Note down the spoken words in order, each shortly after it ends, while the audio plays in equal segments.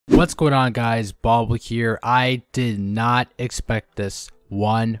What's going on, guys? Bawble here. I did not expect this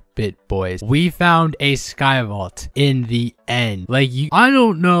one bit, boys. We found a SkyVault in the end. I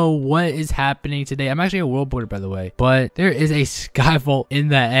don't know what is happening today. I'm actually a world border, by the way, but there is a SkyVault in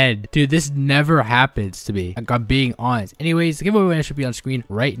the end. Dude, this never happens to me. I'm being honest. Anyways, the giveaway should be on screen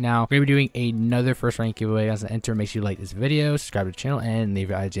right now. We're gonna be doing another first rank giveaway. As an enter, make sure you like this video, subscribe to the channel, and leave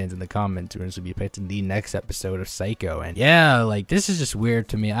your IGNs in the comments. We're going to be picked in the next episode of Psycho. And yeah, this is just weird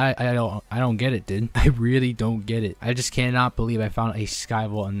to me. I don't get it, dude. I really don't get it. I just cannot believe I found a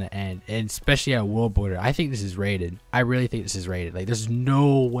SkyVault in the end, and especially at world border. I think this is rated. I really think this is rated. There's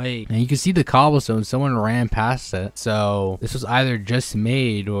no way. And you can see the cobblestone. Someone ran past it, so this was either just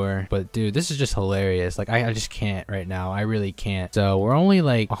made or. But dude, this is just hilarious. I just can't right now. I really can't. So we're only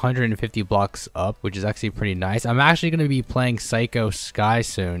 150 blocks up, which is actually pretty nice. I'm actually going to be playing Psycho Sky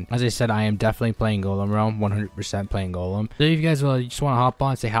soon. As I said, I am definitely playing Golem Realm. 100% playing Golem. So if you guys just want to hop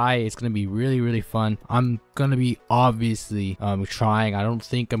on, say hi, it's going to be really fun. I'm gonna be obviously trying. I don't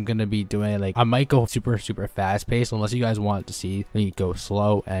think I'm gonna be doing I might go super fast paced, unless you guys want to see me go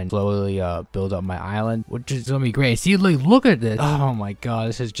slow and slowly build up my island, which is gonna be great. See, look at this. Oh my god,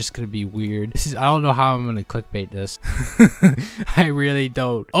 this is just gonna be weird. I don't know how I'm gonna clickbait this. I really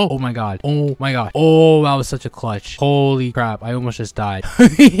don't. Oh my god. Oh my god. Oh, that was such a clutch. Holy crap, I almost just died.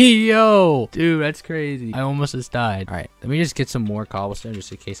 Yo, dude, that's crazy. I almost just died. All right, let me just get some more cobblestone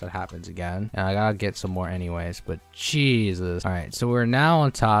just in case that happens again, and I gotta get some more anyways, but Jesus. All right, so we're now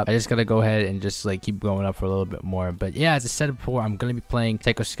on top. I just gotta go ahead and just keep going up for a little bit more. But yeah, as I said before, I'm gonna be playing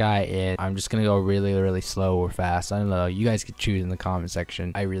Psycho Sky, and I'm just gonna go really slow or fast. I don't know, you guys can choose in the comment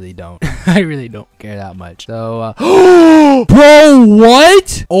section. I really don't. I really don't care that much. So bro,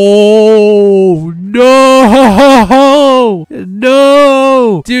 what? Oh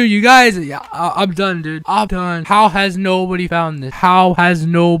no, dude, you guys, I'm done, dude. I'm done. How has nobody found this? How has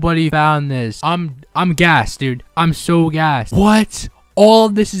nobody found this? I'm gassed, dude. I'm so gassed. What? All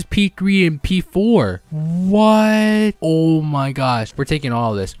of this is P3 and P4. What? Oh my gosh. We're taking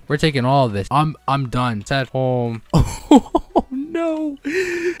all of this. We're taking all of this. I'm done. It's at home. Oh no.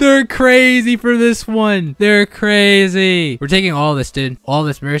 They're crazy for this one. They're crazy. We're taking all this, dude. All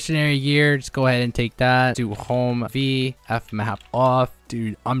this mercenary gear. Just go ahead and take that. Do home V. F map off.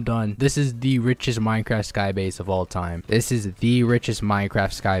 Dude, I'm done. This is the richest Minecraft sky base of all time. This is the richest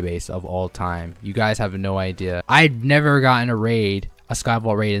Minecraft sky base of all time. You guys have no idea. I'd never gotten a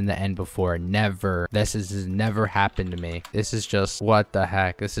SkyVault raid in the end before. Never. This has never happened to me. This is just, what the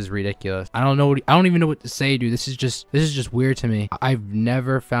heck? This is ridiculous. I don't even know what to say, dude. This is just weird to me. I've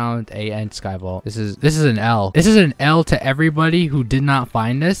never found a end SkyVault. This is an L. This is an L to everybody who did not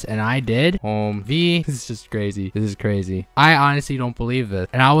find this, and I did. Home V. This is just crazy. This is crazy. I honestly don't believe this.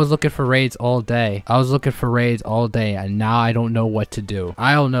 And I was looking for raids all day. And now I don't know what to do.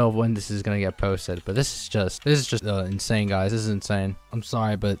 I don't know when this is gonna get posted, but this is just insane, guys. This is insane. I'm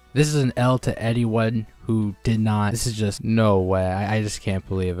sorry, but this is an L to anyone who did not. This is just no way. I just can't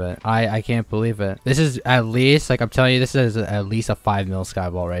believe it. I can't believe it. This is at least, I'm telling you, this is at least a 5 mil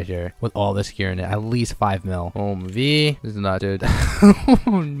SkyVault right here with all this gear in it. At least 5 mil. Home V. This is not, dude.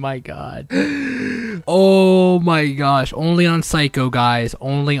 Oh my god. Oh my gosh. Only on Psycho, guys.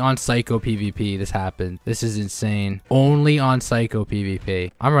 Only on SaicoPvP this happened. This is insane. Only on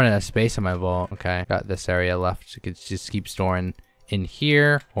SaicoPvP. I'm running out of space in my vault. Okay, got this area left. So you could just keep storing in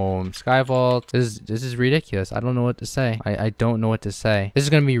here. Home SkyVault. This is ridiculous. I don't know what to say. I don't know what to say. This is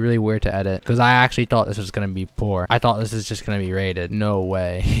gonna be really weird to edit because I actually thought this was gonna be poor. I thought this is just gonna be rated. No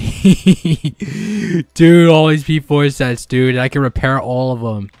way. Dude, all these P4 sets, dude. I can repair all of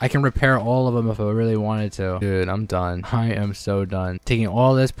them. I can repair all of them if I really wanted to. Dude, I'm done. I am so done. Taking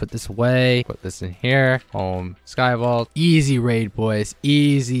all this, put this away, put this in here. Home SkyVault. Easy raid, boys.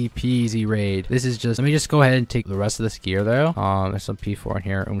 Easy peasy raid. This is just, let me just go ahead and take the rest of this gear though. There's some P4 in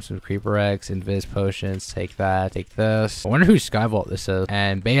here. Some creeper eggs, invis potions. Take that. Take this. I wonder whose SkyVault this is.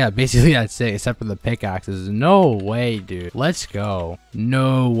 And yeah, basically that's it, except for the pickaxes. No way, dude. Let's go.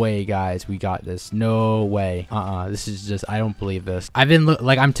 No way, guys. We got this. No way. This is just, I don't believe this. I've been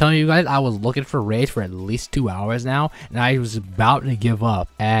I'm telling you guys, I was looking for raids for at least 2 hours now, and I was about to give up,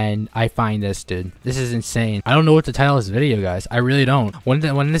 and I find this, dude. This is insane. I don't know what to title this video, guys. I really don't.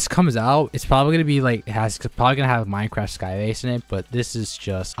 When this comes out, it's probably gonna be it's probably gonna have Minecraft Skybase in it, but this is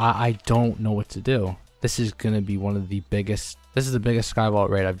just, I don't know what to do. This is gonna be one of the biggest. This is the biggest SkyVault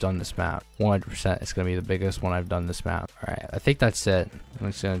raid I've done this map. 100%. It's gonna be the biggest one I've done this map. All right, I think that's it.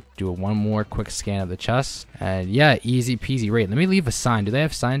 I'm just gonna do one more quick scan of the chest, and yeah, easy peasy raid. Let me leave a sign. Do they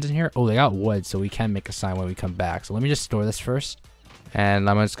have signs in here? Oh, they got wood, so we can make a sign when we come back. So let me just store this first. And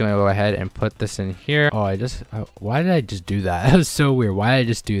I'm just gonna go ahead and put this in here. Oh, why did I just do that? That was so weird. Why did I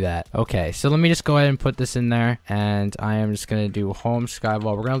just do that? Okay, so let me just go ahead and put this in there, and I am just gonna do home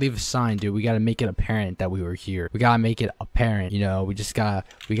SkyVault. We're gonna leave a sign, dude. We gotta make it apparent that we were here. We gotta make it apparent, you know. We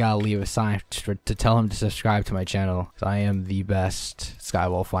gotta leave a sign to tell him to subscribe to my channel. So I am the best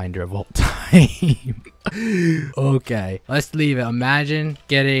SkyVault finder of all time. Okay, let's leave it. Imagine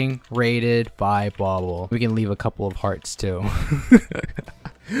getting raided by Bawble. We can leave a couple of hearts too.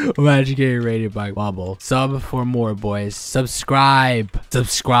 Imagine getting raided by Bawble. Sub for more, boys. Subscribe,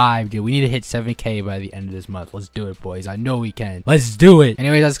 dude. We need to hit 7K by the end of this month. Let's do it, boys. I know we can. Let's do it.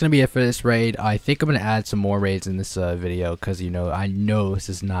 Anyway, that's gonna be it for this raid. I think I'm gonna add some more raids in this video, because, you know, I know this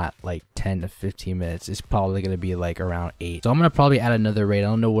is not like 10 to 15 minutes. It's probably gonna be like around 8. So I'm gonna probably add another raid. I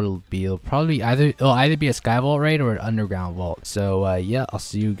don't know what it'll be. It'll either be a SkyVault raid or an underground vault. So yeah, I'll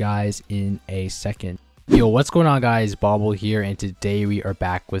see you guys in a second. Yo, what's going on, guys? Bawble here, and today we are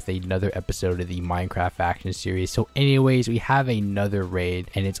back with another episode of the Minecraft faction series. So anyways, we have another raid,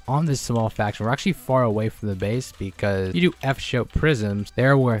 and it's on this small faction. We're actually far away from the base, because you do F-Show Prisms,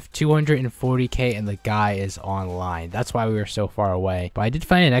 they're worth 240k, and the guy is online. That's why we were so far away. But I did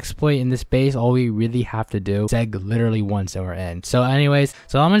find an exploit in this base. All we really have to do is egg literally once and we're in. So anyways,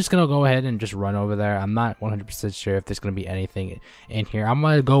 so I'm just gonna go ahead and just run over there. I'm not 100% sure if there's gonna be anything in here. I'm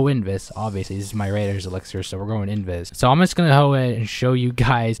gonna go invis. Obviously, this is my raiders elixir, so we're going invis. So I'm just gonna go ahead and show you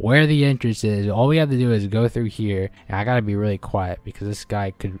guys where the entrance is. All we have to do is go through here, and I gotta be really quiet because this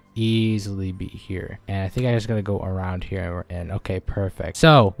guy could easily be here. And I think I just gotta go around here and we're in. Okay, perfect.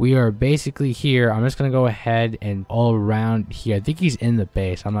 So we are basically here. I'm just gonna go ahead and all around here. I think he's in the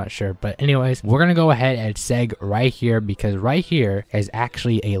base, I'm not sure, but anyways, we're gonna go ahead and seg right here, because right here is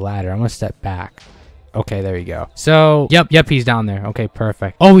actually a ladder. I'm gonna step back. Okay, there you go. So, yep, he's down there. Okay,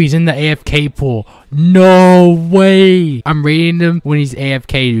 perfect. Oh, he's in the AFK pool. No way. I'm raiding him when he's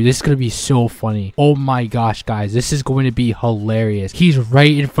AFK, dude. This is going to be so funny. Oh my gosh, guys. This is going to be hilarious. He's right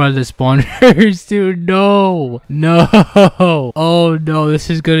in front of the spawners, dude. No. Oh, no. This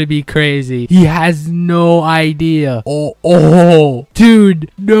is going to be crazy. He has no idea. Oh,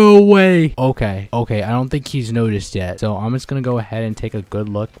 dude. No way. Okay. I don't think he's noticed yet. So, I'm just going to go ahead and take a good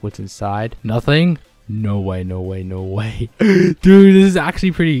look what's inside. Nothing. No way. Dude, this is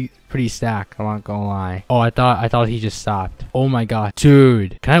actually pretty stacked. I'm not gonna lie. Oh, I thought he just stopped. Oh my god,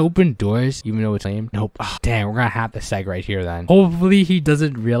 dude. Can I open doors even though it's lame? Nope. Oh, damn, we're gonna have to seg right here then. Hopefully he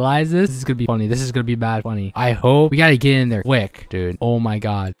doesn't realize this. This is gonna be funny. This is gonna be bad funny. I hope. We gotta get in there quick, dude. Oh my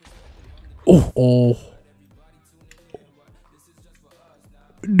god. Oh.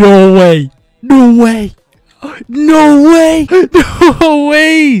 No way.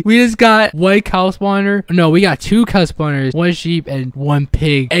 We just got one cow spawner. No, we got 2 cow spawners, 1 sheep, and 1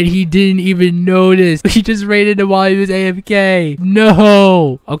 pig. And he didn't even notice. We just raided him while he was AFK.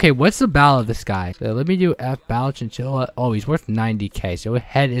 No. Okay, what's the battle of this guy? So let me do F battle chinchilla. Oh, he's worth 90k. So his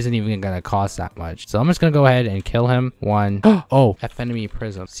head isn't even gonna cost that much. So I'm just gonna go ahead and kill him. 1. Oh, F enemy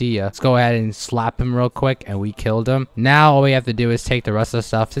prism. See ya. Let's go ahead and slap him real quick, and we killed him. Now all we have to do is take the rest of the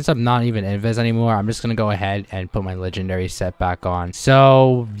stuff. Since I'm not even invis anymore, I'm just gonna go ahead and put my legendary set back on.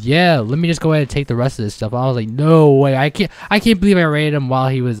 So yeah, let me just go ahead and take the rest of this stuff. I was like, no way. I can't believe I raided him while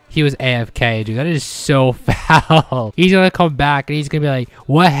he was AFK, dude. That is so foul. He's gonna come back and he's gonna be like,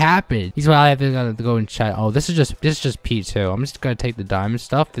 what happened? He's gonna have to go and chat. Oh, this is just P2. I'm just gonna take the diamond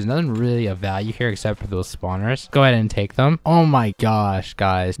stuff. There's nothing really of value here except for those spawners. Go ahead and take them. Oh my gosh,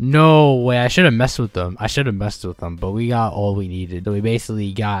 guys. No way. I should have messed with them. But we got all we needed. So we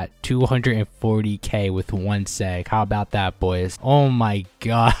basically got 240k with 1 seg. How about that, boys? Oh my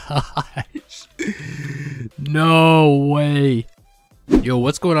gosh. No way. Yo,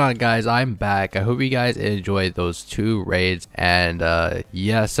 what's going on, guys? I'm back. I hope you guys enjoyed those 2 raids. And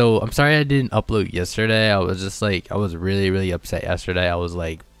yeah, so I'm sorry I didn't upload yesterday. I was really upset yesterday. I was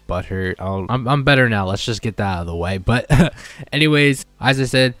like butthurt. I'm better now. Let's just get that out of the way. But anyways, as I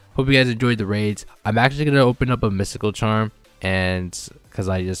said, hope you guys enjoyed the raids. I'm actually gonna open up a mystical charm, and because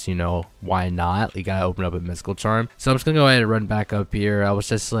I just, you know, why not? We gotta open up a mystical charm. So I'm just gonna go ahead and run back up here. I was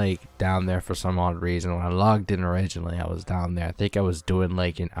just like down there for some odd reason. When I logged in originally, I was down there. I think I was doing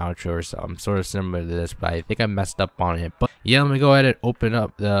like an outro or something sort of similar to this, but I think I messed up on it. But yeah, let me go ahead and open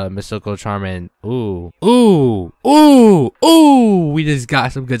up the mystical charm, and ooh, we just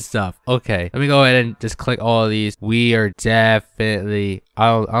got some good stuff. Okay, let me go ahead and just click all of these. We are definitely,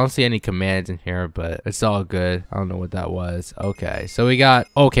 I don't see any commands in here, but it's all good. I don't know what that was. Okay, so we got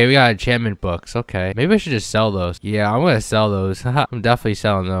enchantment books. Okay, maybe I should just sell those. Yeah, I'm gonna sell those. I'm definitely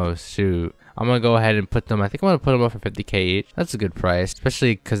selling those. Shoot, I'm gonna go ahead and put them. I think I'm gonna put them up for 50k each. That's a good price,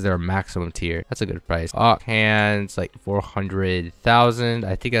 especially because they're a maximum tier. That's a good price. Oh, hands like 400,000.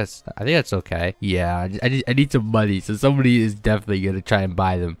 I think that's okay. Yeah, I need some money, so somebody is definitely gonna try and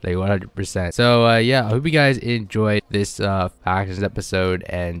buy them like 100%. So yeah, I hope you guys enjoyed this factions episode,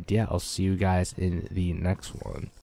 and yeah, I'll see you guys in the next one.